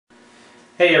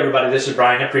Hey everybody, this is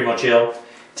Brian at PrimoChill.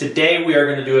 Today we are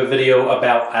going to do a video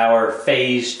about our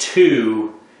Phase II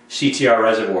CTR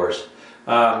reservoirs.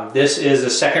 This is the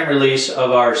second release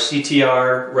of our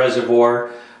CTR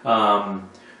reservoir,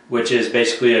 which is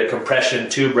basically a compression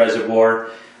tube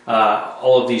reservoir.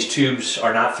 All of these tubes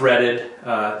are not threaded,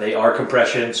 they are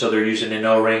compression, so they're using an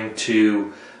O-ring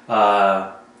to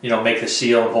make the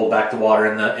seal and hold back the water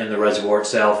in the reservoir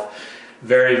itself.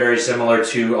 Very, very similar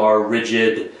to our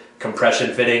rigid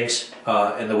compression fittings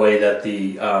in the way that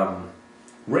the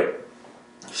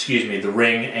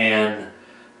ring and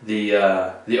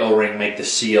the O-ring make the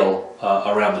seal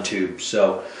around the tube.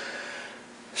 So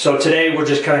today we'll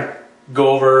just kind of go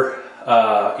over,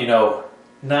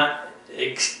 not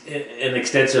in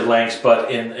extensive lengths, but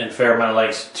in fair amount of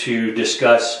lengths to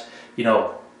discuss,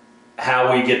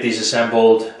 how we get these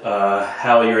assembled,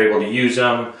 how you're able to use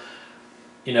them.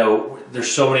 There's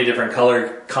so many different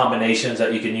color combinations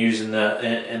that you can use in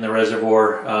the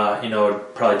reservoir.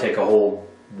 It'd probably take a whole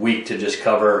week to just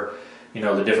cover,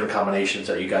 the different combinations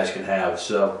that you guys can have.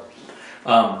 So,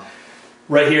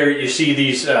 right here you see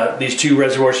these two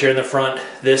reservoirs here in the front.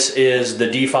 This is the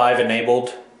D5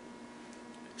 enabled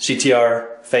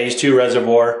CTR Phase II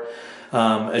reservoir.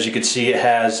 As you can see, it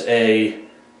has a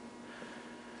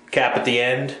cap at the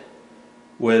end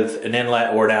with an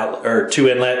inlet or an outlet, or two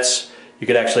inlets. You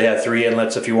could actually have three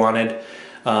inlets if you wanted.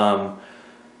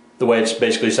 The way it's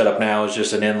basically set up now is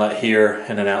just an inlet here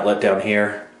and an outlet down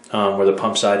here where the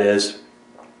pump side is.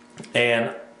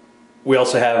 And we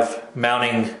also have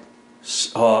mounting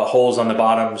holes on the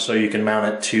bottom, so you can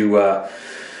mount it to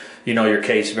your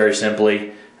case very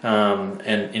simply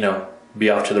and be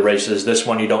off to the races. This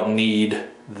one you don't need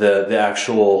the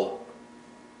actual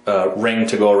ring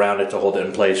to go around it to hold it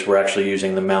in place. We're actually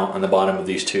using the mount on the bottom of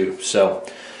these two. So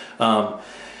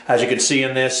as you can see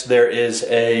in this, there is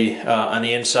on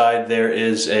the inside there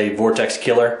is a vortex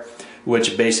killer,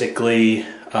 which basically,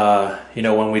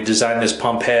 when we designed this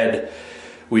pump head,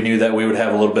 we knew that we would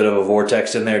have a little bit of a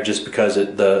vortex in there just because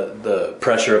the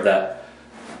pressure of that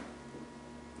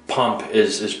pump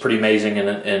is pretty amazing,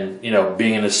 and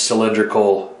being in a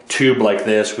cylindrical tube like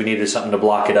this, we needed something to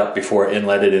block it up before it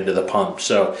inletted into the pump.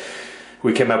 So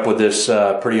we came up with this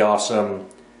pretty awesome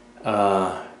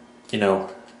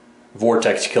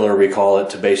vortex killer, we call it,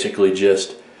 to basically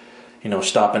just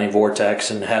stop any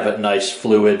vortex and have a nice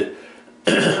fluid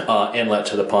inlet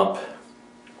to the pump.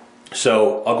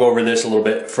 So I'll go over this a little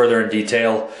bit further in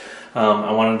detail.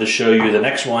 I wanted to show you the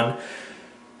next one,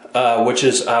 which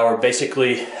is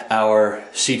basically our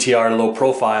CTR low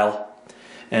profile.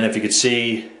 And if you could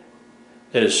see,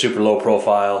 it is super low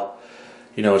profile.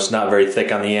 It's not very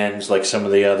thick on the ends like some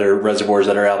of the other reservoirs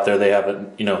that are out there. They have a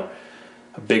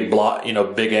big block,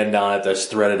 big end on it that's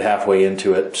threaded halfway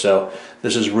into it. So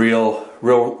this is real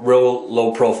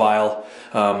low profile.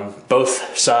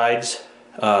 Both sides,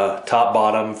 top,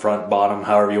 bottom, front, bottom,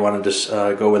 however you want to just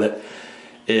go with it,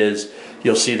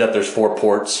 you'll see that there's 4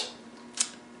 ports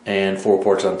and 4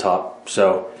 ports on top.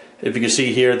 So if you can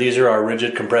see here, these are our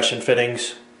rigid compression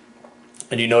fittings,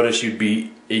 and you notice you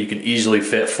can easily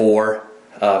fit 4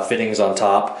 fittings on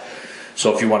top.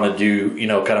 So if you want to do,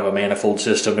 kind of a manifold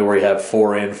system to where you have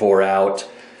 4 in, 4 out,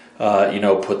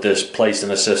 put this placed in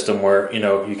a system where,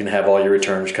 you can have all your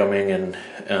returns coming and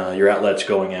your outlets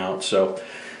going out. So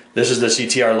this is the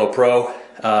CTR Low Pro.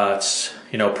 It's,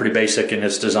 pretty basic in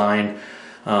its design,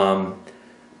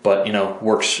 but,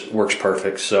 works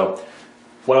perfect. So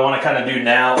what I want to kind of do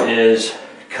now is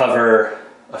cover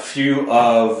a few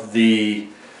of the,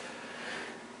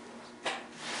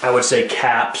 I would say,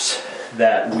 caps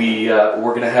that we're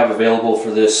going to have available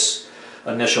for this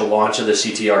initial launch of the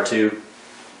CTR2,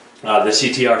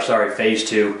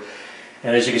 Phase II.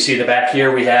 And as you can see in the back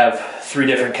here, we have 3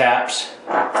 different caps.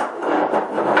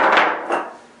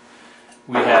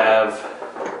 We have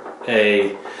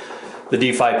the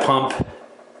D5 pump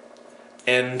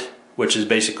end, which is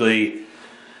basically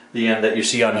the end that you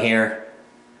see on here,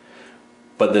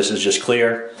 but this is just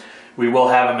clear. We will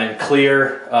have them in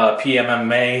clear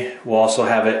PMMA. We'll also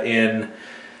have it in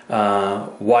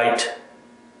white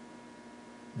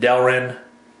Delrin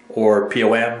or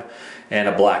POM and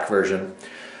a black version.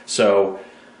 So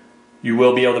you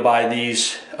will be able to buy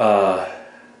these,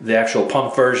 the actual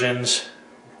pump versions,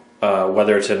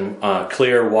 whether it's in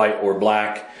clear, white, or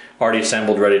black, already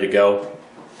assembled, ready to go.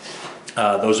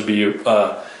 Those will be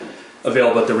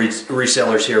available at the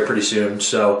resellers here pretty soon.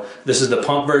 So this is the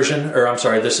pump version, or I'm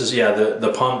sorry, this is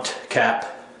the pumped cap.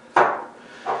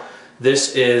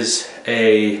 This is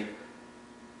a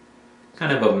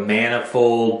kind of a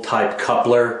manifold type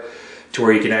coupler to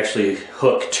where you can actually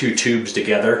hook two tubes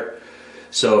together.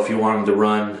 So if you want them to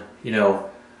run, you know,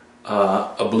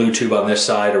 a blue tube on this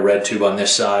side, a red tube on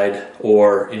this side,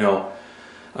 or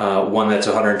one that's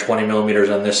 120 millimeters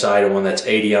on this side and one that's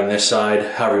 80 on this side,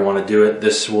 however you want to do it.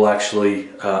 This will actually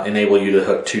enable you to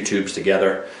hook two tubes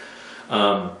together.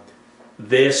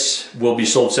 This will be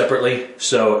sold separately,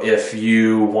 so if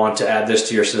you want to add this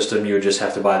to your system, you would just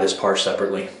have to buy this part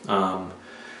separately. And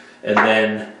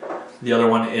then the other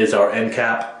one is our end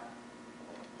cap,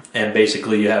 and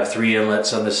basically you have 3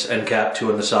 inlets on this end cap,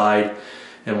 2 on the side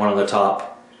and 1 on the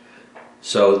top.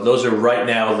 So those are right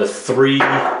now the 3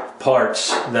 parts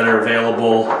that are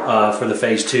available for the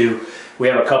Phase 2. We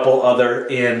have a couple other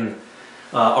in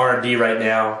R&D right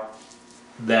now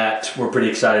that we're pretty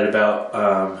excited about,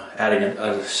 adding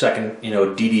a second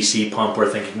DDC pump we're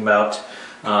thinking about.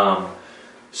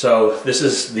 So this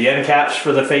is the end caps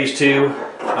for the Phase 2.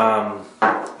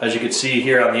 As you can see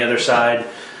here on the other side,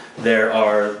 there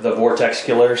are the vortex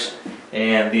killers,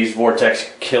 and these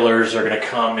vortex killers are going to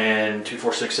come in 2,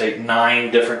 4, 6, 8,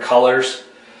 9 different colors.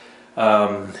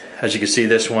 As you can see,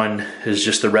 this one is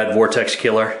just the red vortex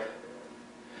killer,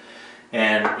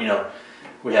 and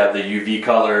we have the UV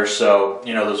colors. So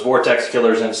those vortex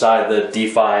killers inside the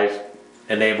D5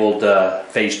 enabled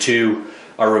Phase 2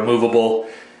 are removable.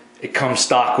 It comes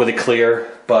stock with a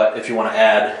clear, but if you want to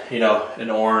add an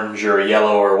orange or a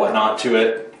yellow or whatnot to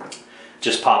it,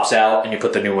 just pops out and you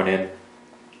put the new one in.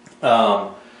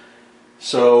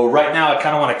 So right now I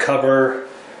kind of want to cover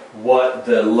what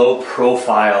the low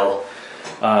profile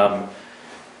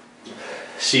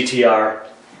CTR,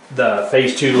 the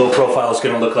Phase 2 low profile, is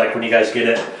going to look like when you guys get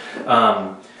it.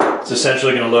 It's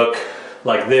essentially going to look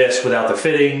like this without the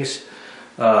fittings,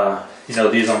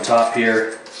 these on top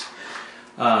here.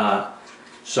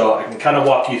 So I can kind of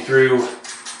walk you through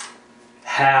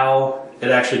how it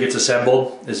actually gets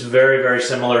assembled. It's very, very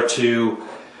similar to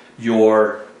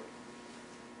your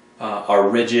our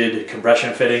rigid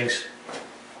compression fittings,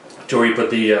 to where you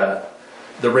put the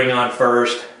ring on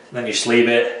first, then you sleeve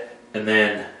it, and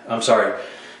then,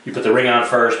 you put the ring on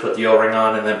first, put the O-ring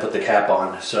on, and then put the cap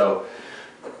on. So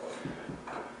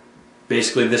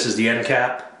basically this is the end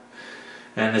cap,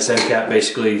 and this end cap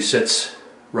basically sits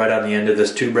right on the end of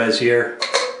this tube res here.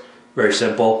 Very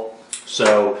simple.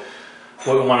 So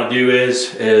what we want to do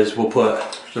is we'll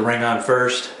put the ring on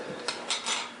first,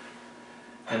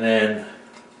 and then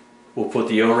we'll put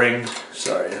the O-ring,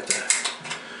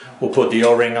 we'll put the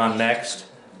O-ring on next,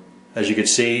 as you can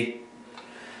see,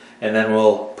 and then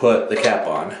we'll put the cap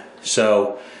on.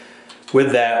 So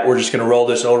with that, we're just going to roll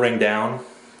this O-ring down,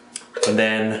 and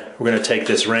then we're going to take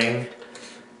this ring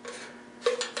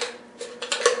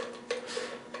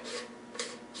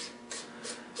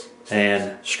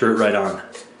and screw it right on.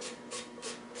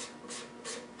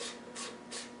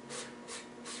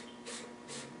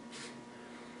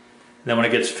 Then when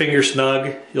it gets finger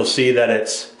snug, you'll see that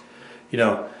it's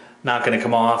not going to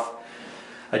come off.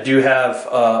 I do have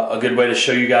a good way to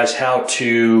show you guys how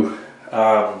to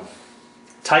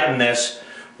tighten this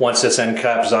once this end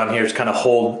cap is on here. It's kind of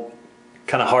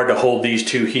hard to hold these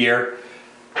two here.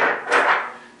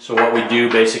 So what we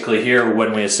do basically here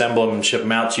when we assemble them and ship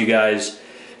them out to you guys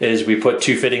is we put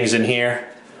 2 fittings in here,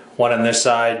 one on this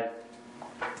side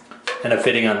and a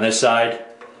fitting on this side.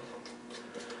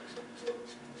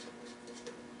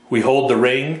 We hold the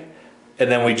ring,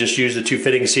 and then we just use the 2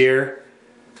 fittings here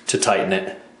to tighten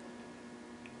it.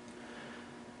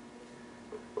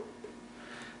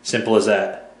 Simple as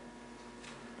that.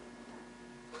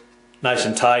 Nice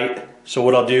and tight. So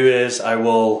what I'll do is I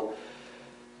will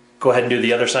go ahead and do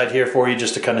the other side here for you,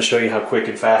 just to kind of show you how quick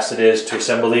and fast it is to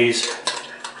assemble these.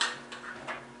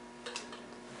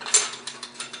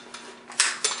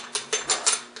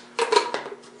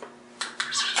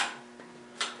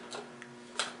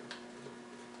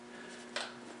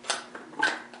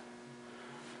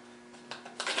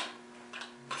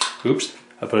 Oops,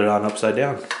 I put it on upside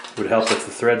down. It would help if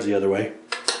the thread's the other way.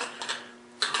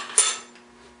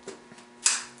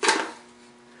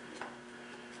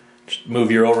 Just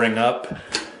move your O-ring up,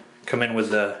 come in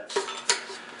with the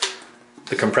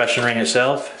compression ring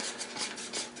itself,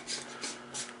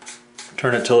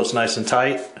 turn it till it's nice and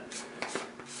tight.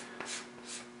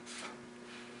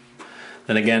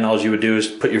 Then again, all you would do is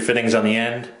put your fittings on the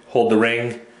end, hold the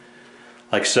ring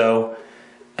like so,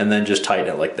 and then just tighten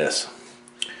it like this.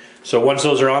 So once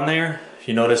those are on there,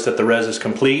 you notice that the res is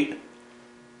complete.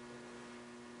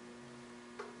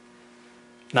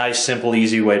 Nice, simple,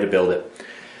 easy way to build it.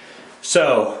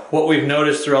 So what we've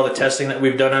noticed through all the testing that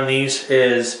we've done on these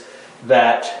is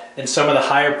that in some of the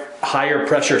higher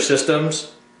pressure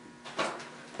systems,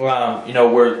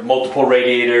 where multiple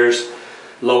radiators,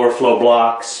 lower flow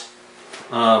blocks,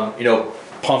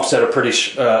 pumps that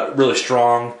are really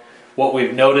strong, what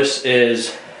we've noticed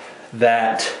is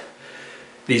that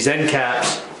these end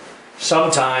caps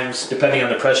sometimes, depending on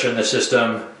the pressure in the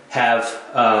system, have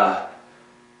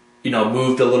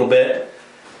moved a little bit.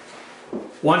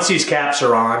 Once these caps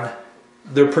are on,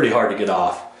 they're pretty hard to get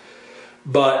off.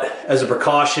 But as a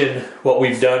precaution, what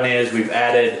we've done is we've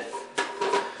added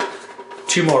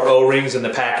 2 more O-rings in the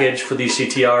package for these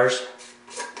CTRs.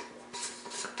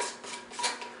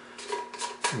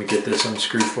 Let me get this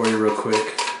unscrewed for you real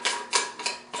quick.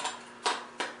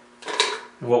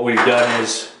 What we've done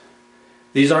is,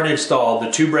 these aren't installed.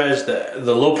 The tube res,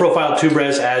 the low profile tube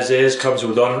res as is comes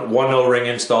with one O-ring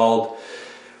installed.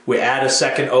 We add a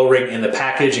second O-ring in the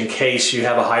package in case you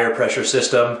have a higher pressure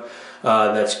system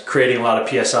that's creating a lot of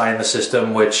PSI in the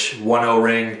system, which one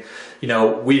O-ring,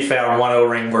 we found one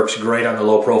O-ring works great on the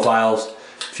low profiles.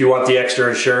 If you want the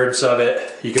extra assurance of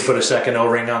it, you can put a second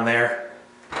O-ring on there.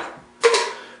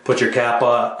 Put your cap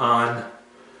on,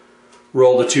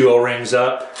 roll the 2 O-rings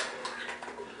up,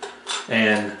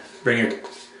 and bring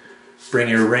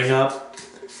your ring up.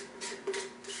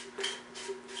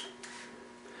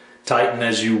 Tighten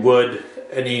as you would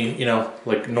any,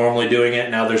 like normally doing it.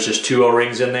 Now there's just 2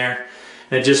 O-rings in there,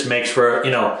 and it just makes for,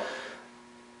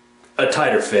 a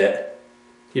tighter fit.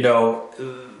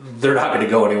 They're not going to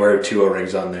go anywhere with 2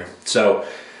 O-rings on there. So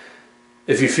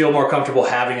if you feel more comfortable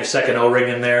having a second O-ring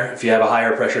in there, if you have a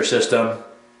higher pressure system,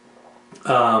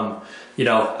 I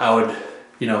would,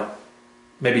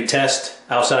 maybe test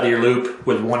outside of your loop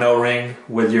with 1 O-ring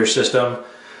with your system,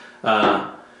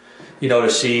 to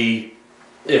see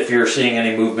if you're seeing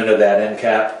any movement of that end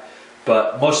cap.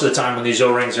 But most of the time when these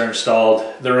O-rings are installed,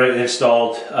 they're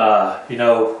installed,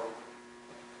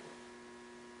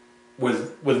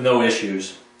 with no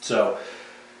issues. So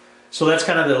that's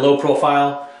kind of the low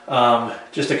profile.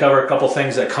 Just to cover a couple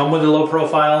things that come with the low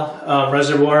profile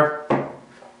reservoir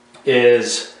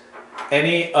is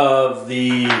any of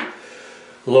the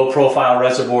low profile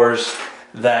reservoirs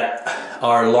that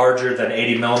are larger than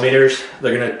 80 millimeters,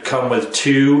 they're going to come with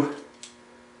 2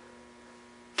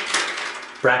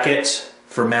 brackets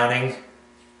for mounting.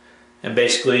 And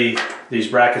basically these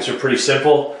brackets are pretty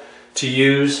simple to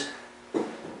use. You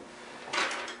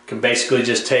can basically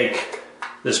just take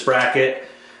this bracket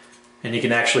and you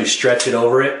can actually stretch it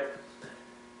over it.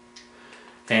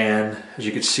 And as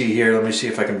you can see here, let me see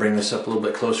if I can bring this up a little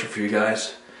bit closer for you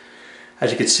guys.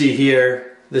 As you can see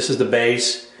here, this is the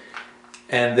base,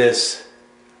 and this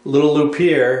little loop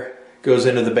here goes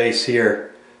into the base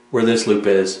here where this loop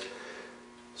is.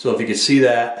 So if you can see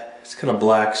that, it's kind of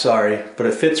black, sorry, but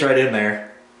it fits right in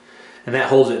there, and that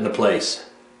holds it into place.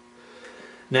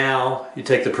 Now you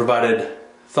take the provided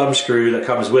thumb screw that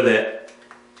comes with it.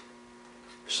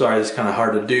 Sorry, this is kind of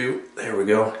hard to do. There we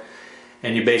go.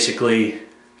 And you basically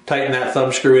tighten that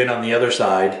thumb screw in on the other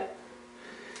side,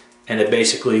 and it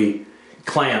basically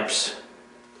clamps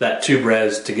that tube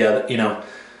res together,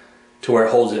 to where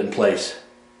it holds it in place.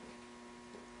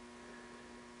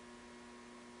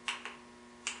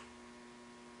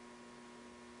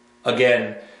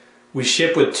 Again, we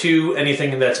ship with 2,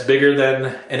 anything that's bigger than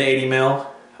an 80 mil.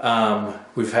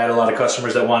 We've had a lot of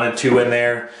customers that wanted 2 in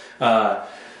there. When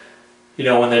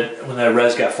the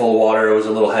res got full of water, it was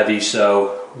a little heavy,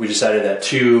 so we decided that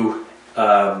 2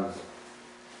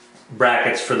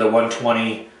 brackets for the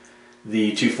 120,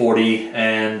 the 240,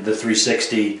 and the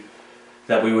 360,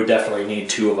 that we would definitely need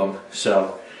 2 of them.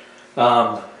 So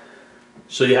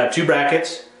you have 2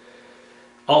 brackets.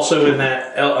 Also in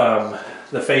that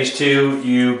the Phase II,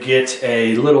 you get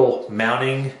a little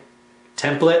mounting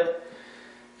template,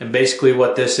 and basically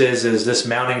what this is this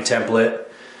mounting template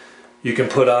you can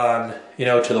put on,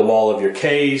 to the wall of your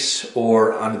case,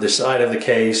 or on the side of the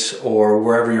case, or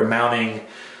wherever you're mounting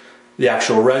the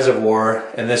actual reservoir,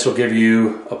 and this will give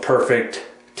you a perfect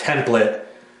template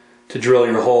to drill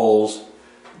your holes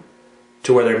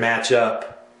to where they match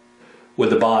up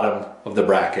with the bottom of the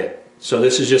bracket. So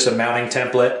this is just a mounting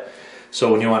template.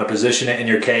 So when you want to position it in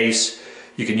your case,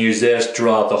 you can use this,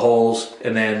 drill out the holes,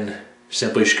 and then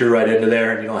simply screw right into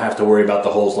there, and you don't have to worry about the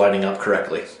holes lining up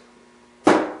correctly.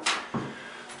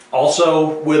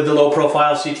 Also with the low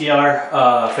profile CTR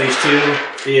Phase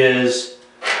II is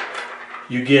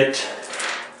you get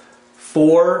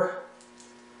 4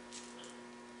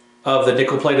 of the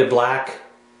nickel plated black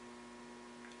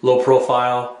low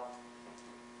profile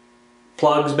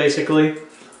plugs basically.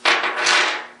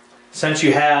 Since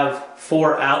you have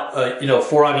 4 out,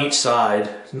 4 on each side,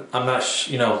 I'm not,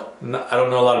 I don't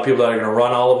know a lot of people that are going to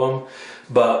run all of them,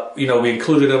 but we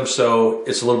included them so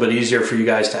it's a little bit easier for you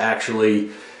guys to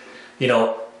actually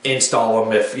install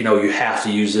them if you have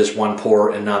to use this one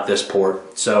port and not this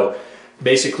port. So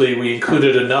basically we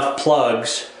included enough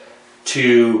plugs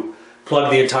to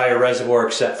plug the entire reservoir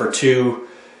except for two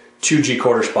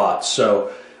G-quarter spots.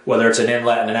 So whether it's an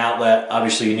inlet and an outlet,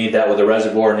 obviously you need that with a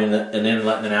reservoir and an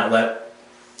inlet and an outlet.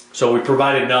 So we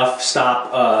provide enough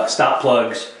stop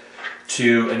plugs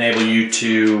to enable you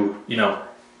to, you know,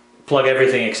 plug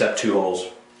everything except 2 holes.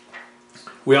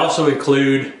 We also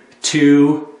include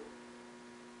 2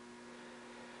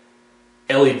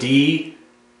 LED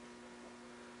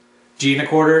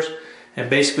G1/4, and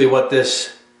basically what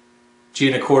this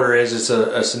G1/4 is,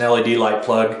 it's an LED light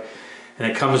plug, and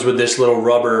it comes with this little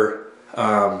rubber,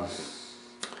 hard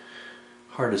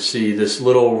to see, this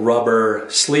little rubber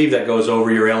sleeve that goes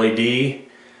over your LED,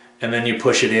 and then you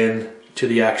push it in to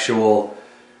the actual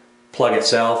plug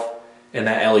itself, and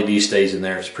that LED stays in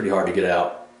there. It's pretty hard to get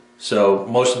out. So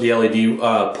most of the LED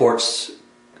port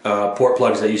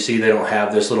plugs that you see, they don't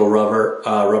have this little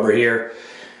rubber here,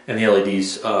 and the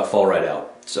LEDs fall right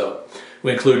out. So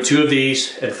we include 2 of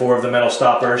these and 4 of the metal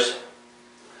stoppers,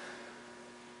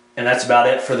 and that's about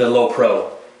it for the Low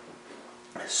Pro.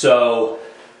 So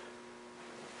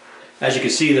as you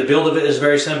can see, the build of it is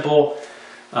very simple.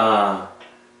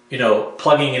 You know,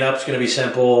 plugging it up is going to be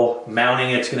simple,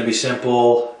 mounting it's going to be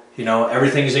simple. You know,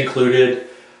 everything's included.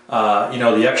 You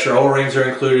know, the extra O-rings are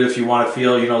included if you want to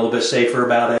feel, you know, a little bit safer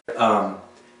about it.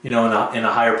 You know, in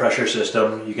a higher pressure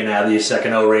system, you can add the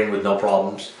second O-ring with no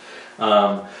problems.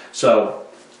 So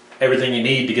everything you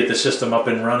need to get the system up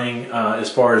and running, as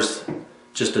far as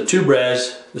just a tube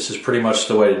res, this is pretty much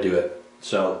the way to do it.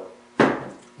 So I'm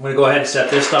going to go ahead and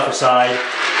set this stuff aside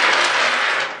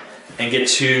and get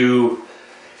to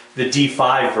the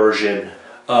D5 version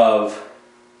of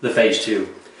the Phase II.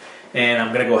 And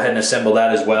I'm going to go ahead and assemble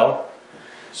that as well,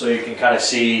 so you can kind of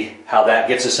see how that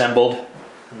gets assembled.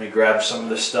 Let me grab some of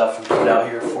this stuff and put it out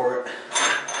here for it.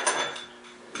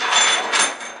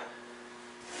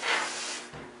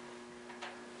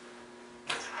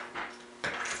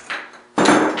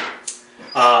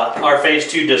 Our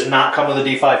Phase II does not come with a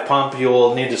D5 pump. You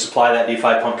will need to supply that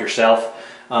D5 pump yourself.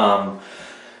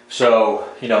 So,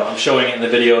 you know, I'm showing it in the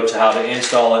video to how to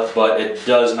install it, but it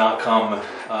does not come,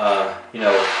 you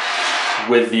know,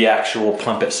 with the actual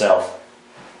pump itself.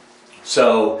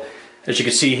 So, as you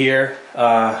can see here,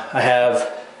 we're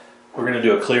going to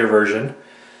do a clear version.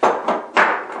 I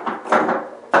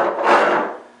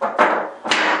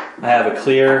have a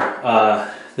clear,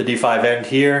 the D5 end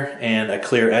here, and a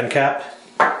clear end cap.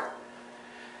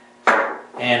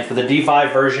 And for the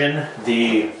D5 version,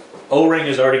 the O-ring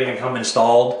is already going to come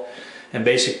installed, and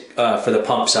for the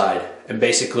pump side. And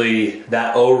basically,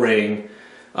 that O-ring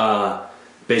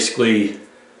basically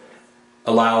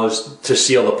allows to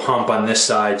seal the pump on this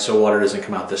side so water doesn't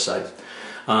come out this side.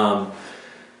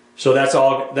 So that's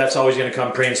always going to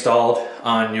come pre-installed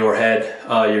on your head,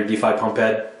 your D5 pump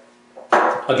head.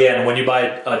 Again, when you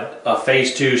buy a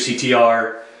Phase II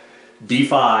CTR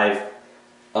D5,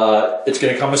 it's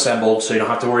going to come assembled, so you don't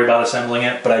have to worry about assembling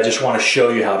it, but I just want to show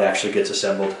you how it actually gets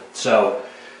assembled. So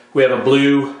we have a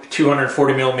blue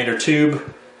 240mm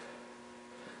tube,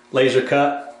 laser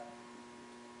cut,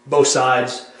 both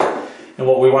sides. And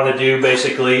what we want to do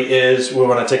basically is we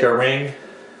want to take our ring,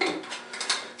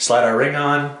 slide our ring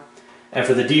on, and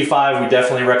for the D5 we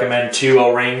definitely recommend 2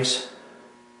 O-rings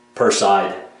per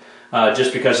side,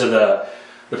 just because of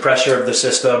the pressure of the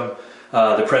system,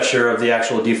 the pressure of the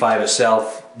actual D5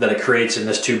 itself that it creates in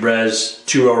this tube res.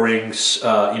 2 O-rings,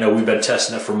 you know, we've been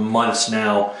testing it for months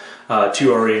now.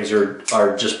 2 O-rings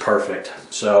are just perfect.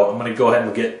 So I'm going to go ahead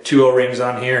and get 2 O-rings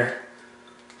on here.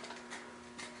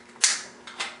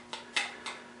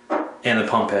 And the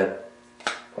pump head.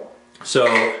 So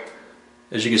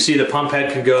as you can see, the pump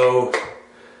head can go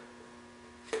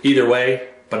either way,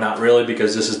 but not really,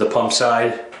 because this is the pump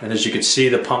side. And as you can see,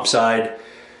 the pump side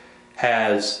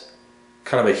has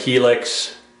kind of a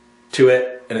helix to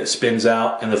it, and it spins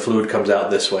out and the fluid comes out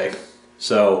this way.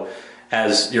 So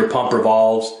as your pump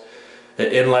revolves,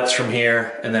 it inlets from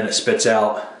here and then it spits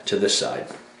out to this side.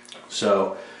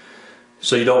 So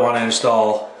you don't want to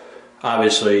install,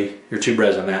 obviously, your tube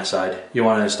res on that side. You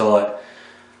want to install it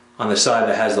on the side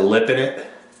that has the lip in it,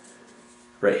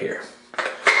 right here.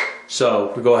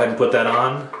 So we go ahead and put that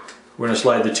on. We're going to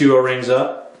slide the 2 O-rings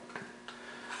up,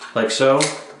 like so.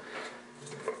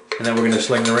 And then we're going to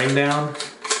sling the ring down.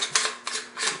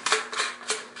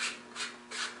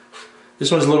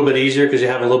 This one's a little bit easier because you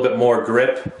have a little bit more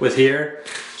grip with here.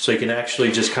 So you can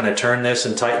actually just kind of turn this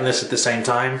and tighten this at the same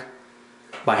time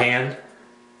by hand.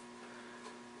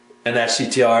 And that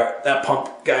CTR, that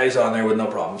pump guy is on there with no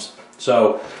problems.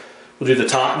 So we'll do the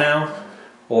top now,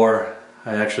 or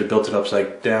I actually built it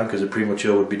upside down because the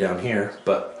PrimoChill would be down here,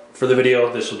 but for the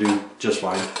video this will do just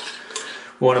fine.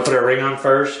 We want to put our ring on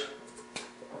first.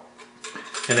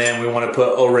 And then we want to put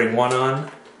O-ring 1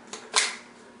 on,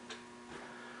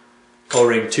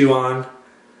 O-ring 2 on,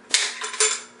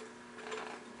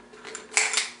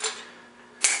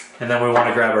 and then we want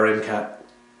to grab our end cap.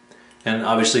 And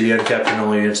obviously the end cap can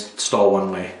only install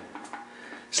one way.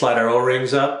 Slide our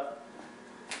O-rings up,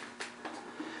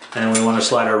 and then we want to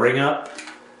slide our ring up.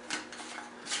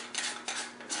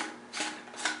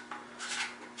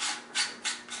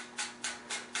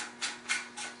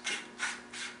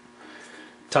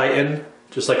 Tighten,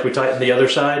 just like we tightened the other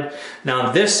side. Now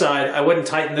on this side, I wouldn't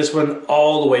tighten this one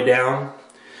all the way down,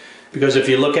 because if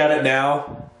you look at it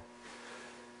now,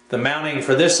 the mounting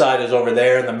for this side is over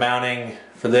there, and the mounting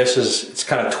for this is, it's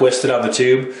kind of twisted on the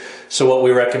tube. So what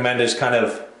we recommend is kind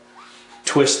of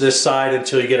twist this side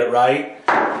until you get it right,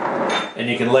 and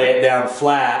you can lay it down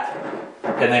flat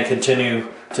and then continue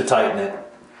to tighten it.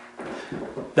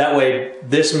 That way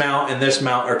this mount and this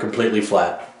mount are completely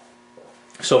flat.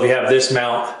 So if you have this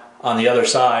mount on the other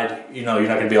side, you know, you're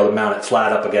not going to be able to mount it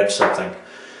flat up against something.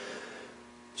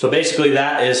 So basically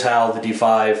that is how the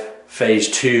D5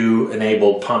 Phase II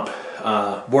enabled pump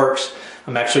works.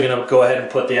 I'm actually going to go ahead and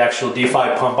put the actual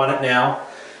D5 pump on it now.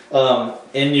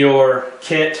 In your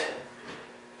kit,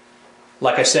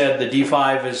 like I said, the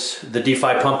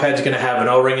D5 pump head is going to have an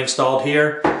O-ring installed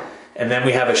here, and then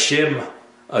we have a shim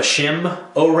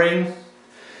O-ring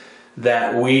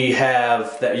that we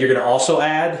have, that you're going to also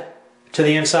add to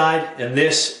the inside. And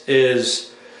this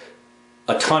is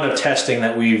a ton of testing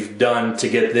that we've done to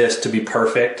get this to be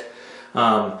perfect.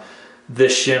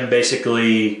 This shim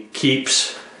basically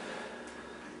keeps,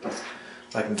 if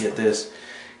I can get this,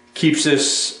 keeps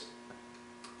this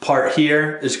part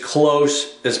here as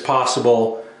close as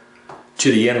possible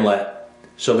to the inlet,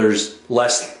 so there's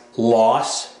less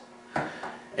loss,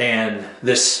 and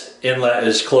this inlet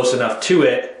is close enough to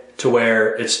it to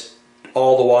where it's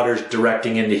all the water's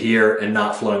directing into here and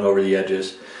not flowing over the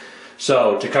edges.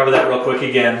 So to cover that real quick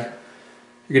again,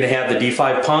 you're going to have the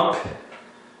D5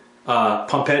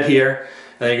 pump head here,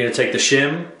 and then you're going to take the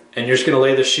shim and you're just going to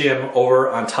lay the shim over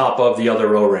on top of the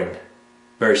other O-ring.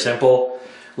 Very simple.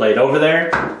 Lay it over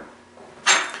there,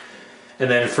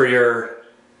 and then for your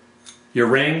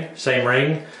ring, same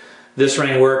ring. This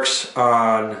ring works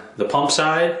on the pump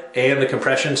side and the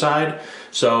compression side,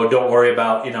 so don't worry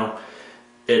about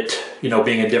it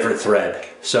being a different thread.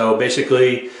 So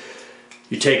basically,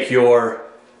 you take your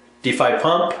D5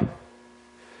 pump,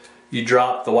 you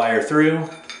drop the wire through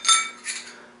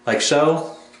like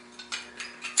so,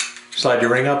 slide your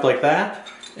ring up like that,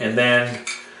 and then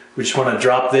we just want to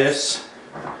drop this,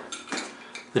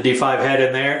 the D5 head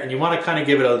in there, and you want to kind of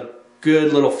give it a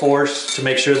good little force to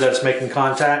make sure that it's making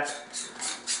contact.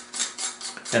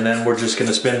 And then we're just going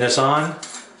to spin this on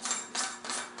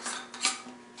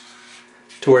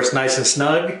to where it's nice and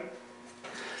snug.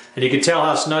 And you can tell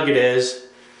how snug it is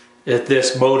if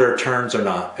this motor turns or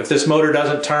not. If this motor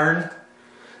doesn't turn,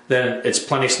 then it's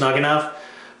plenty snug enough.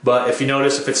 But if you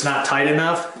notice, if it's not tight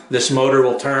enough, this motor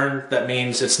will turn. That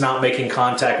means it's not making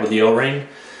contact with the O-ring.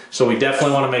 So we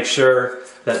definitely want to make sure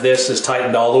that this is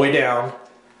tightened all the way down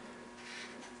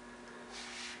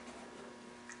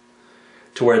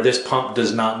to where this pump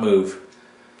does not move.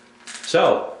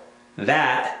 So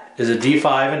that is a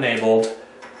D5 enabled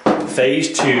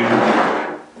Phase II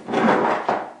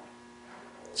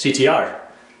CTR.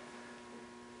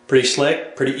 Pretty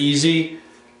slick, pretty easy,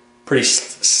 pretty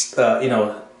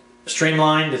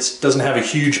streamlined. It doesn't have a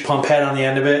huge pump head on the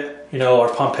end of it.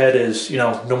 Our pump head is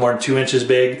no more than 2 inches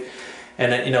big,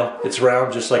 and it's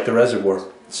round just like the reservoir.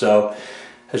 So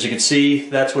as you can see,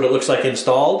 that's what it looks like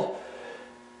installed,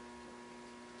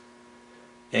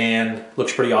 and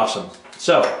looks pretty awesome.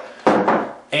 So,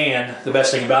 and the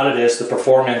best thing about it is the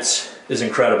performance is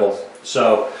incredible.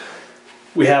 So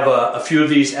we have a few of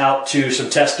these out to some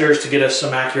testers to get us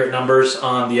some accurate numbers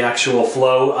on the actual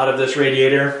flow out of this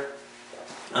radiator.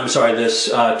 I'm sorry, this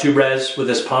tube res with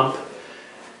this pump,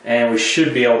 and we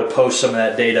should be able to post some of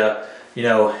that data, in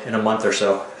a month or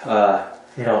so,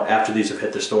 after these have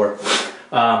hit the store.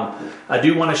 I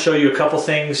do want to show you a couple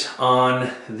things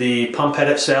on the pump head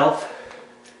itself.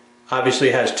 Obviously,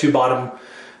 it has 2 bottom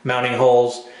mounting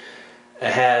holes.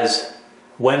 It has,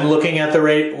 when looking at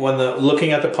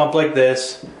the pump like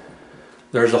this,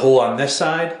 there's a hole on this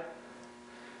side,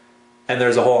 and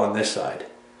there's a hole on this side.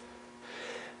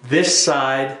 This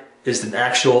side is an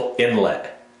actual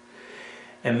inlet,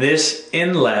 and this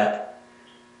inlet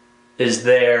is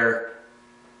there.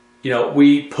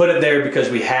 We put it there because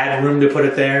we had room to put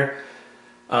it there.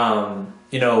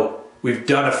 We've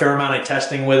done a fair amount of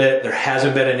testing with it. There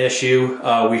hasn't been an issue.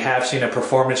 We have seen a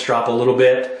performance drop a little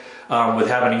bit with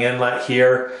having an inlet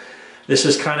here. This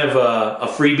is kind of a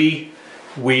freebie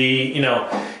We, you know,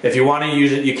 if you want to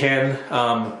use it, you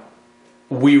can.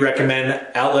 We recommend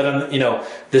outlet on, you know,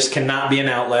 this cannot be an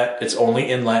outlet, it's only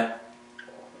inlet,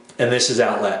 and this is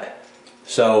outlet.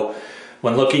 So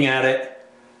when looking at it,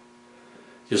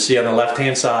 you'll see on the left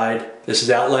hand side, this is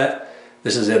outlet,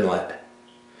 this is inlet.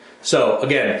 So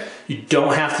again, you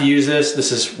don't have to use this.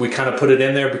 This is, we kind of put it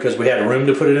in there because we had room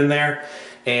to put it in there,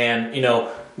 and you know,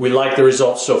 we like the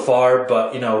results so far,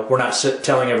 but you know, we're not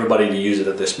telling everybody to use it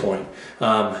at this point.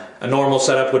 A normal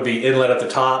setup would be inlet at the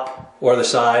top or the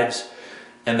sides,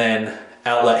 and then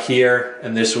outlet here,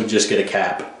 and this would just get a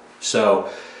cap. So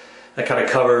that kind of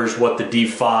covers what the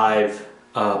D5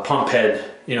 pump head,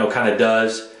 you know, kind of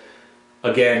does.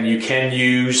 Again, you can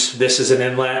use this as an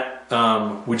inlet.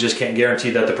 We just can't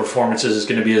guarantee that the performance is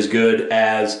going to be as good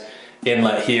as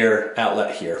inlet here,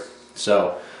 outlet here.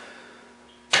 So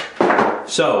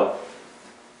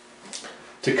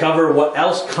to cover what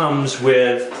else comes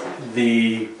with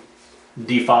the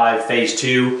D5 Phase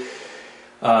II,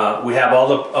 we have all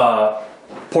the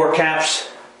port caps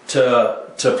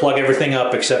to plug everything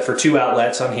up except for 2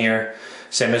 outlets on here,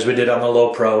 same as we did on the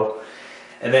Low Pro.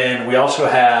 And then we also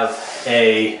have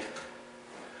a, I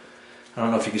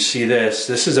don't know if you can see this,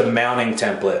 this is a mounting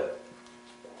template.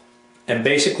 And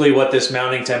basically what this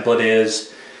mounting template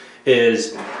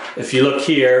is if you look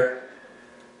here,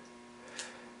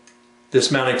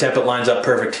 this mounting template lines up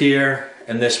perfect here,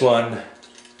 and this one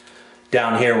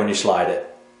down here when you slide it.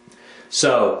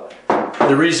 So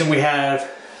the reason we have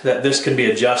that this can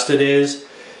be adjusted is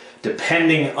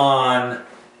depending on,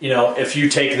 you know, if you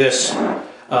take this,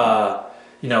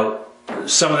 you know,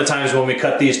 some of the times when we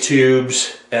cut these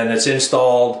tubes and it's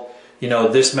installed, you know,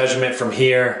 this measurement from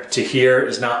here to here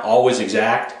is not always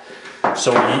exact.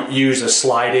 So we use a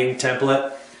sliding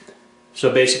template.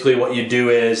 So basically what you do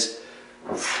is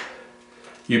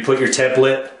you put your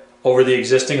template over the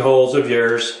existing holes of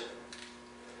yours,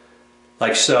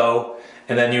 like so,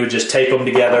 and then you would just tape them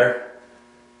together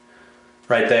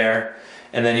right there,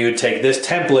 and then you would take this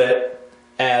template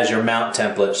as your mount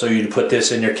template. So you'd put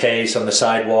this in your case on the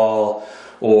sidewall,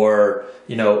 or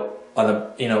you know, on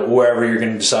the, you know, wherever you're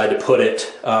going to decide to put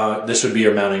it. This would be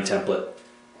your mounting template.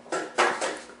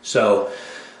 So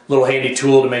little handy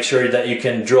tool to make sure that you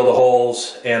can drill the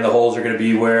holes, and the holes are going to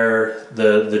be where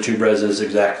the tube res is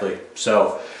exactly.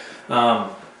 So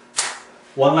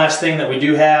one last thing that we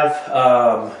do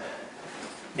have,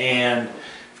 and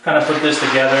kind of put this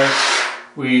together,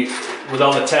 with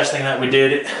all the testing that we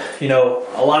did, you know,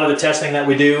 a lot of the testing that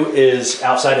we do is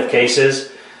outside of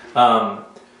cases,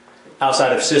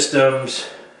 outside of systems,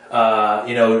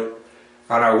 you know,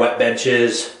 on our wet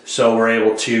benches, so we're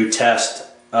able to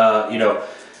test, you know,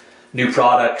 new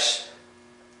products,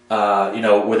 you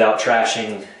know, without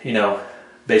trashing, you know,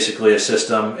 basically a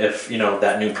system. If, you know,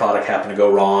 that new product happened to go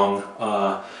wrong,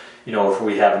 you know, if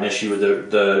we have an issue with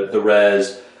the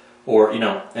res, or, you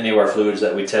know, any of our fluids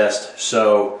that we test.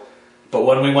 So, but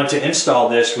when we went to install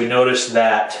this, we noticed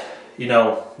that, you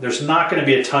know, there's not going to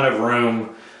be a ton of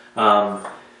room,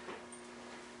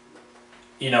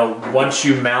 you know, once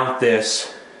you mount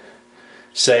this,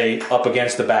 say, up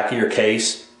against the back of your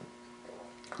case,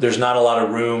 there's not a lot of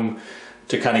room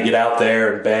to kind of get out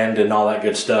there and bend and all that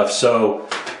good stuff. So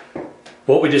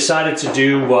what we decided to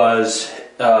do was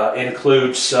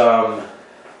include some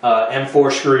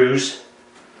M4 screws.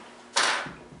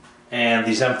 And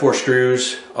these M4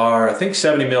 screws are, I think,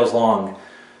 70 mils long.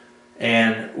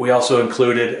 And we also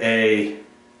included a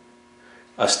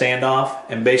standoff.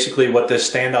 And basically what this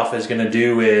standoff is going to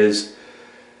do is,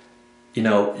 you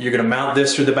know, you're going to mount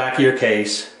this through the back of your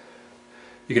case.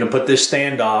 You're going to put this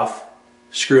standoff,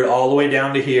 screw it all the way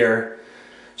down to here,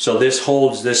 so this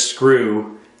holds this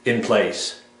screw in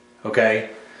place.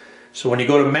 Okay? So when you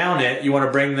go to mount it, you want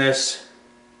to bring this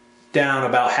down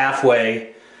about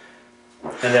halfway,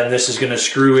 and then this is going to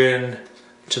screw in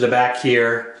to the back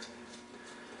here.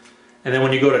 And then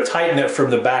when you go to tighten it from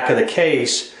the back of the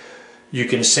case, you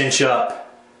can cinch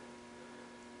up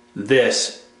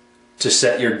this to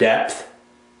set your depth,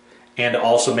 and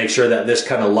also make sure that this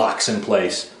kind of locks in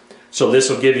place. So this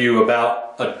will give you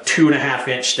about a 2.5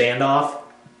 inch standoff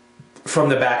from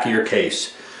the back of your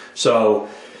case. So,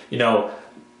 you know,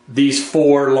 these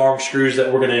 4 long screws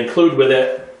that we're going to include with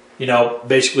it, you know,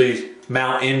 basically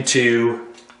mount into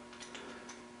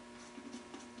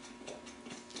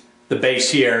the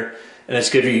base here, and it's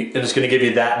going to give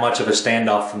you that much of a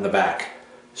standoff from the back.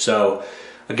 So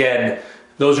again,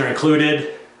 those are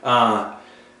included.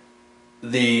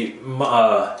 The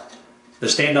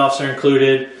standoffs are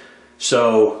included.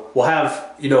 So we'll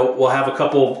have, you know, we'll have a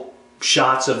couple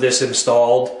shots of this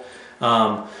installed,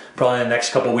 probably in the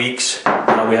next couple weeks.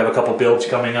 We have a couple builds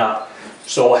coming up,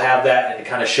 So we'll have that and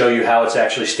kind of show you how it's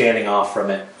actually standing off from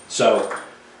it. So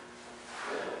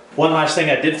one last thing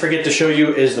I did forget to show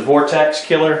you is the vortex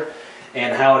killer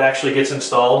and how it actually gets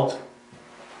installed.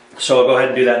 So I'll go ahead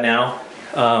and do that now.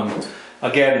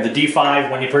 Again, the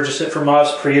D5, when you purchase it from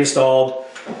us, pre-installed,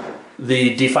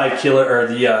 the D5 killer or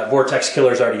the vortex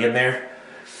killer is already in there.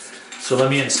 So let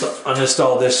me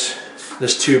uninstall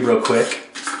this tube real quick.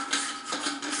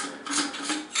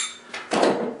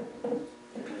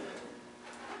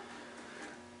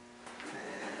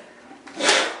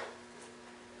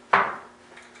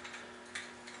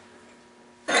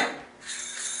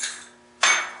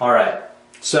 All right,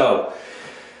 so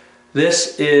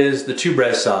this is the tube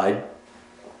res side.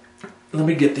 Let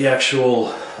me get the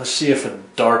actual, let's see if a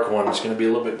dark one is going to be a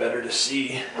little bit better to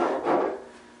see.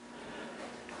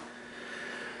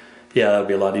 Yeah, that'll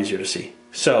be a lot easier to see.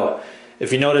 So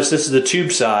if you notice, this is the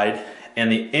tube side,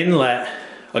 and the inlet,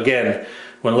 again,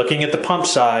 when looking at the pump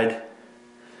side,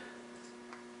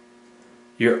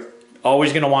 you're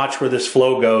always going to watch where this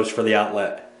flow goes for the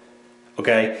outlet.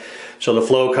 Okay, so the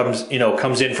flow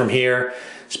comes in from here,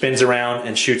 spins around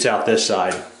and shoots out this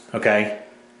side. Okay,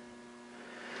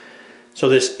 so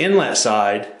this inlet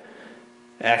side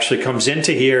actually comes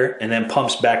into here and then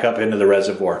pumps back up into the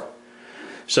reservoir.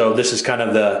 So this is kind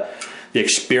of the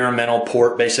experimental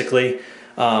port, basically.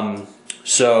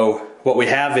 So what we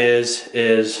have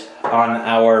is on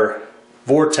our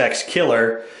vortex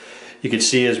killer, you can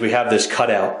see is we have this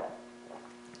cutout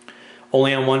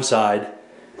only on one side,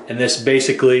 and this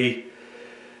basically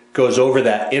goes over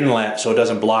that inlet so it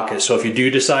doesn't block it. So if you do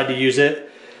decide to use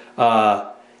it,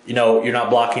 you're not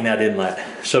blocking that inlet.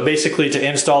 So basically, to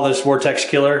install this vortex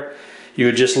killer, you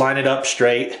would just line it up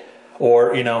straight,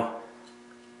 or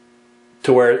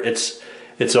to where it's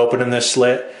open in this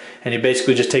slit, and you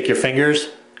basically just take your fingers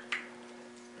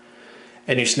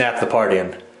and you snap the part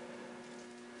in.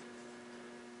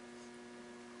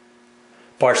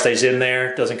 Part stays in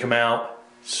there, doesn't come out.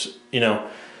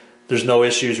 There's no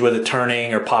issues with it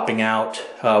turning or popping out.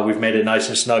 We've made it nice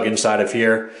and snug inside of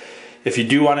here. If you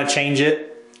do want to change it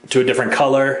to a different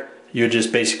color, you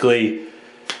just basically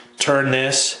turn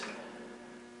this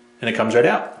and it comes right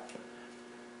out.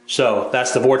 So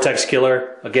that's the vortex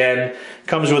killer. Again,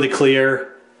 comes with a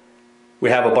clear. We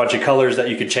have a bunch of colors that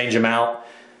you can change them out.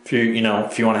 If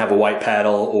you want to have a white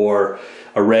paddle or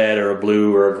a red or a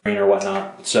blue or a green or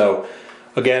whatnot. So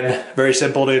again, very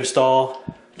simple to install.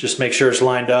 Just make sure it's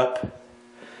lined up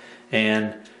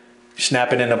and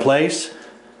snap it into place,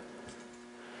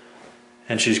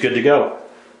 and she's good to go.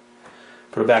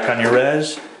 Put it back on your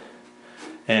res,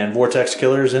 and vortex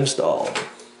killer is installed.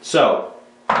 So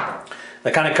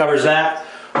that kind of covers that.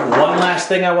 One last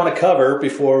thing I want to cover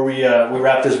before we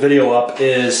wrap this video up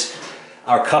is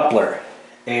our coupler,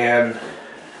 and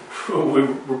we're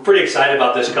pretty excited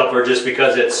about this coupler just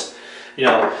because it's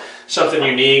something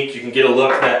unique. You can get a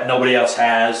look that nobody else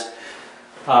has,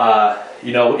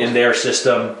 in their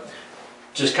system.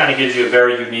 Just kind of gives you a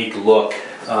very unique look,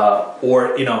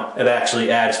 it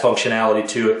actually adds functionality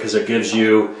to it because it gives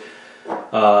you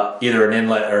either an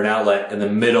inlet or an outlet in the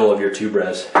middle of your tube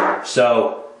res.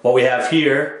 So what we have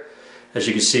here, as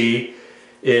you can see,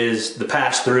 is the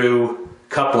pass-through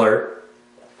coupler,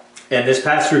 and this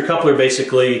pass-through coupler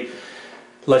basically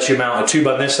lets you mount a tube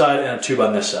on this side and a tube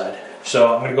on this side.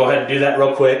 So I'm going to go ahead and do that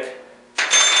real quick.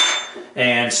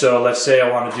 And so let's say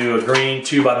I want to do a green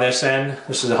tube on this end.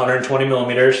 This is 120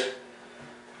 millimeters.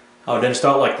 I would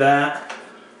install it like that.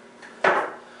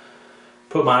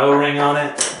 Put my O-ring on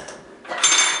it.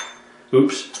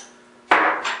 Oops.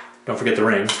 Don't forget the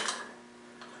ring.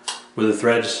 With the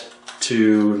threads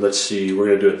to, let's see, we're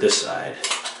going to do it this side.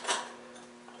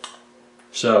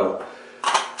 So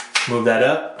move that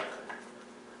up.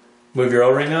 Move your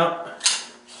O-ring up.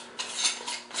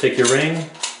 Take your ring,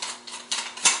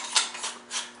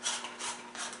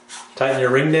 tighten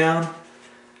your ring down,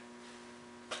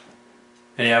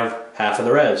 and you have half of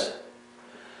the res.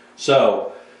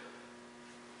 So,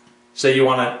 say you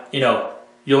want to,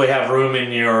 you only have room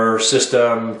in your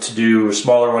system to do a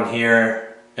smaller one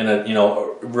here and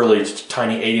a, really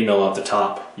tiny 80 mil at the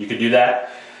top. You could do that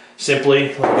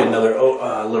simply. Let me get another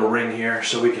little ring here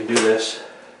so we can do this.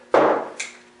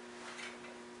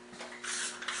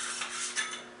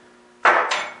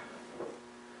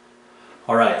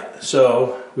 Alright,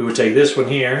 so we would take this one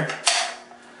here,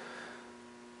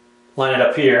 line it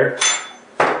up here,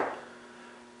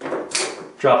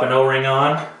 drop an O-ring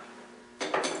on,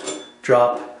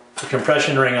 drop the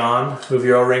compression ring on, move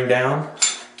your O-ring down,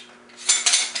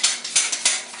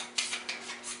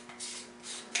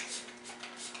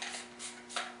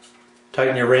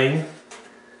 tighten your ring,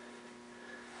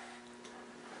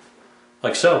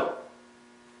 like so.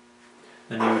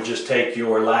 Then you would just take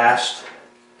your last,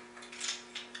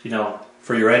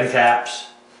 for your end caps,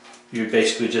 you would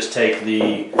basically just take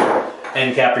the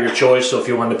end cap of your choice. So if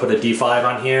you wanted to put a D5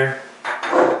 on here,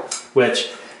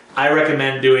 which I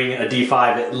recommend doing a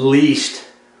D5 at least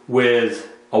with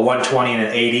a 120 and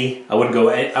an 80. I wouldn't go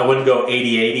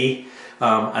 80-80.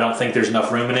 I don't think there's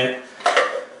enough room in it.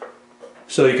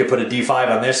 So you could put a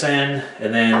D5 on this end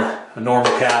and then a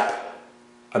normal cap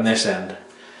on this end.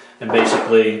 And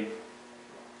basically,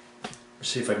 let's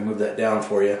see if I can move that down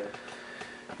for you.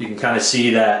 You can kind of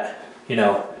see that, you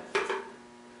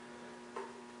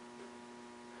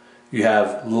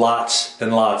have lots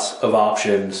and lots of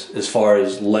options as far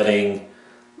as letting,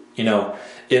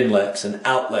 inlets and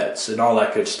outlets and all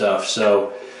that good stuff.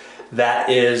 So that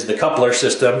is the coupler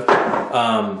system.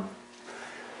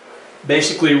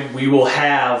 Basically, we will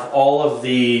have all of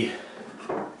the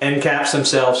end caps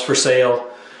themselves for sale.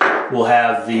 We'll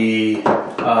have the,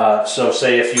 so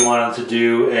say if you wanted to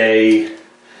do a,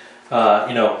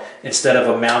 instead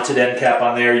of a mounted end cap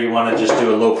on there, you want to just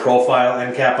do a low profile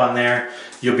end cap on there,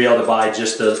 you'll be able to buy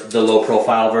just the low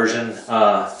profile version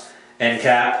end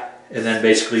cap, and then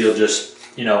basically you'll just,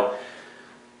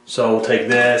 so we'll take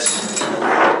this,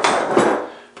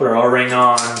 put our O-ring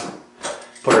on,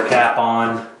 put our cap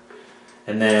on,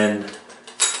 and then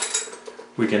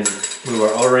we can move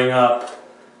our O-ring up.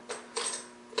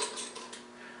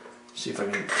 See if I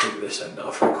can take this end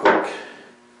off real quick.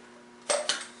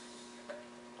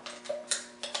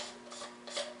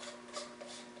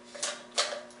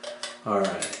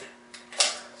 Alright, let's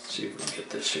see if we can get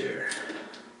this here.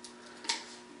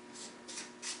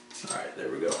 Alright, there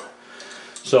we go.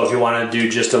 So if you want to do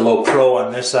just a low pro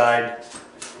on this side,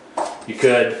 you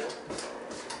could. I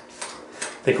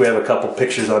think we have a couple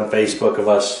pictures on Facebook of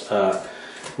us.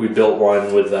 We built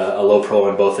one with a low pro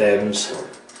on both ends,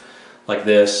 like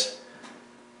this.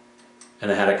 And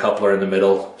it had a coupler in the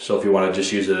middle, so if you want to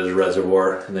just use it as a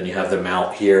reservoir, and then you have the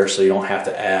mount here, so you don't have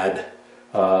to add,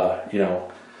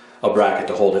 a bracket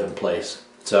to hold it in place.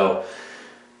 So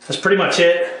that's pretty much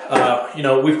it.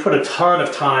 We've put a ton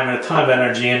of time and a ton of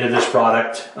energy into this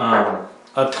product, a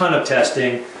ton of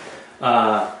testing.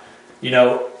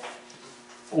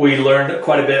 We learned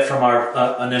quite a bit from our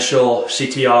initial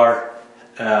CTR,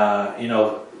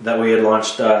 that we had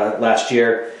launched last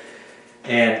year.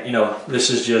 And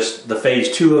this is just the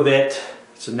phase 2 of it.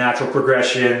 It's a natural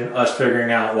progression, us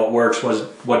figuring out what works,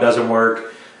 what doesn't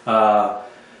work. And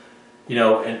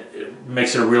it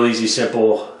makes it a real easy,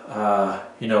 simple,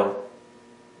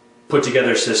 put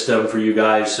together system for you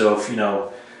guys. So if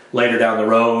later down the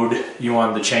road you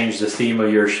wanted to change the theme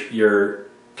of your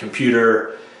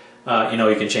computer,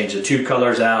 you can change the tube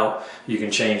colors out, you can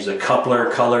change the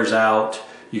coupler colors out,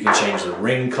 you can change the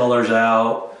ring colors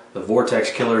out, the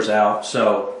vortex killers out.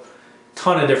 So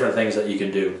ton of different things that you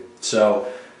can do. So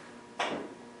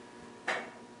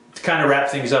to kind of wrap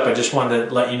things up, I just wanted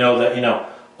to let you know that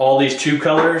all these tube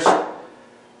colors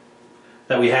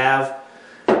that we have,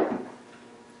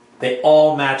 they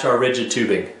all match our rigid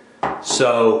tubing.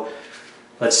 So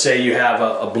let's say you have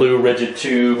a blue rigid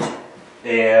tube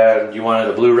and you wanted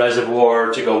a blue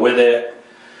reservoir to go with it.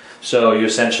 So you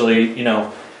essentially,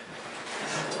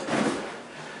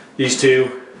 these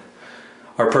two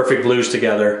are perfect blues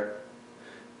together.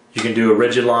 You can do a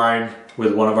rigid line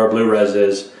with one of our blue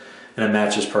reses and it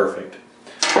matches perfect.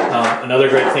 Another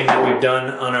great thing that we've done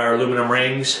on our aluminum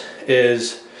rings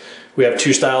is we have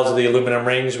two styles of the aluminum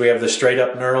rings. We have the straight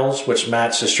up knurls, which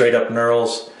match the straight up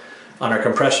knurls on our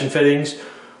compression fittings,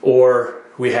 or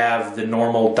we have the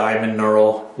normal diamond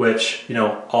knurl, which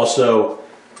also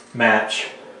match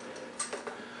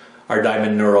our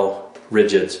diamond knurl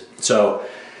rigids. So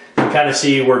you kind of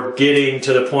see we're getting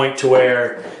to the point to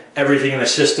where everything in the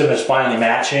system is finally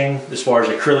matching as far as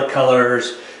acrylic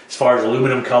colors, as far as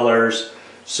aluminum colors.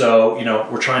 So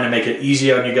we're trying to make it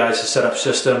easy on you guys to set up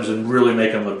systems and really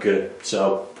make them look good.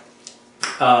 So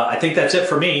I think that's it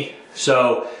for me.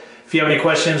 So if you have any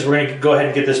questions, we're going to go ahead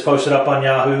and get this posted up on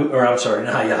Yahoo, or I'm sorry,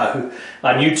 not Yahoo,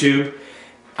 on YouTube,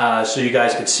 so you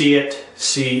guys can see it,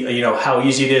 see how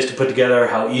easy it is to put together,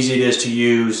 how easy it is to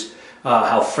use,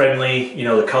 how friendly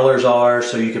the colors are,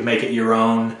 so you can make it your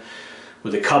own.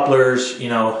 With the couplers, you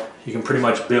can pretty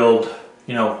much build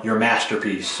your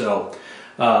masterpiece. So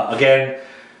again,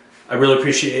 I really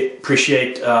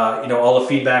appreciate all the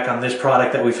feedback on this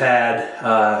product that we've had,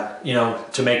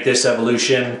 to make this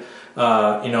evolution,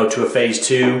 to a phase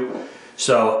 2.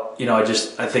 So,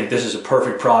 I think this is a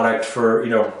perfect product for,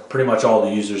 pretty much all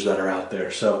the users that are out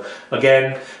there. So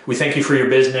again, we thank you for your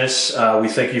business. We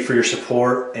thank you for your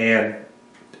support, and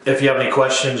if you have any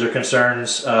questions or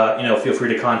concerns, you know, feel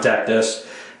free to contact us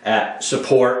at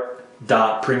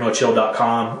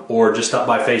support.primochill.com or just stop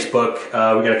by Facebook.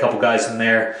 We got a couple guys in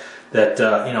there that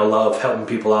you know, love helping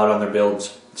people out on their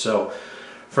builds. So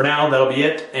for now, that'll be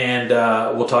it, and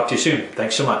we'll talk to you soon.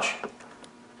 Thanks so much.